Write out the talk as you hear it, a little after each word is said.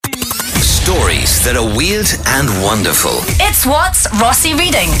Stories that are weird and wonderful. It's What's Rossi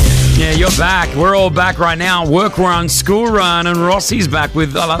Reading. Yeah, you're back. We're all back right now. Work run, school run, and Rossi's back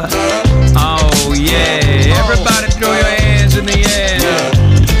with... Oh, yeah. Everybody throw your hands in the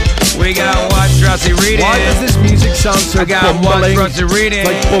air. We got What's Rossi Reading. Why does this music sound so bumbling? What's Rossi Reading.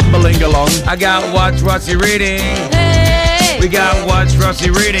 It's like bumbling along. I got What's Rossi Reading. Hey! We got What's Rossi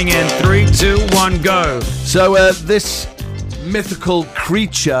Reading in 3, 2, 1, go. So this mythical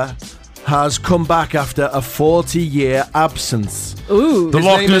creature has come back after a 40-year absence. Ooh. The His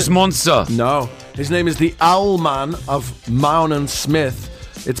Loch name Ness is- Monster. No. His name is the Owl Man of Mown and Smith.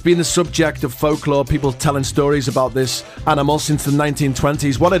 It's been the subject of folklore, people telling stories about this animal since the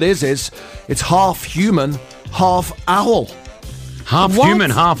 1920s. What it is it's half human, half owl. Half What?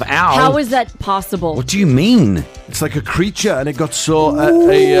 human, half owl. How is that possible? What do you mean? It's like a creature, and it got saw at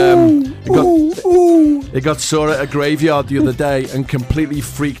it got saw at a graveyard the other day and completely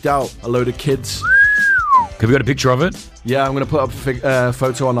freaked out a load of kids. Have you got a picture of it? Yeah, I'm going to put up a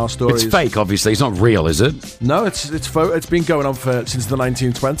photo on our stories. It's fake, obviously. It's not real, is it? No, it's been going on since the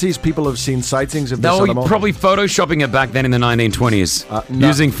 1920s. People have seen sightings of this No, animal. probably photoshopping it back then in the 1920s. No.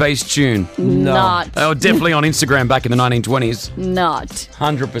 Using Facetune. Not. Oh, definitely on Instagram back in the 1920s. Not.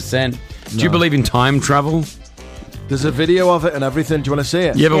 100%. Do you believe in time travel? There's a video of it and everything. Do you want to see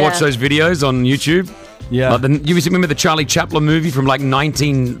it? You ever Yeah. watch those videos on YouTube? Yeah. Like you remember the Charlie Chaplin movie from like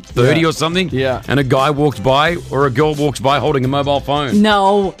 1930 Yeah. or something? Yeah. And a guy walks by or a girl walks by holding a mobile phone.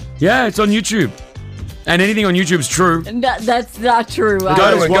 No. Yeah, it's on YouTube. And anything on YouTube's true. That's not true. Go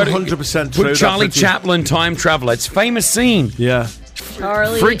That to is it, go to- 100% true. Put Charlie That's what Chaplin Time Traveler. It's a famous scene. Yeah.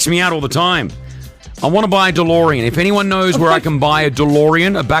 Charlie. Freaks me out all the time. I want to buy a DeLorean. If anyone knows where I can buy a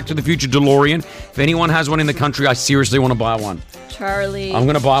DeLorean, a Back to the Future DeLorean, if anyone has one in the country, I seriously want to buy one. Charlie. I'm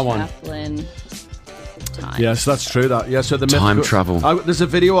gonna buy one. Chaplin. Time. Yes, that's true. So the Time travel. There's a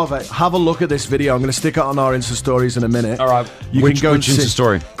video of it. Have a look at this video. I'm going to stick it on our Insta stories in a minute. All right. You Which can go and Insta see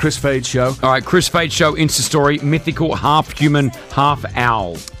story? Chris Fade show. All right, Chris Fade Show, Insta Story, mythical, half human, half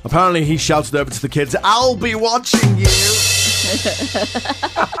owl. Apparently, he shouted over to the kids, "I'll be watching you."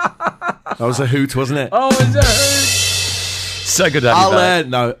 That was a hoot, wasn't it? Oh, is that so good to have you back.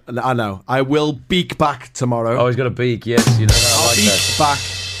 No, I know. I will beak back tomorrow. Oh, he's got a beak, yes. You know that. I like beak that. back.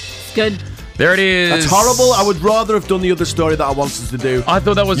 Good. There it is. That's horrible. I would rather have done the other story that I wanted to do. I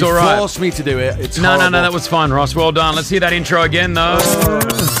thought that was You all right. forced me to do it. It's No, horrible. that was fun, Ross. Well done. Let's hear that intro again, though.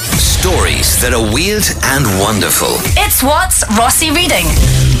 Stories that are weird and wonderful. It's What's Rossi Reading.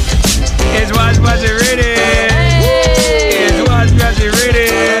 It's What's Rossi Reading. It's What's Rossi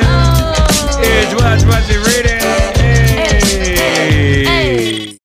Reading. It's What's Rossi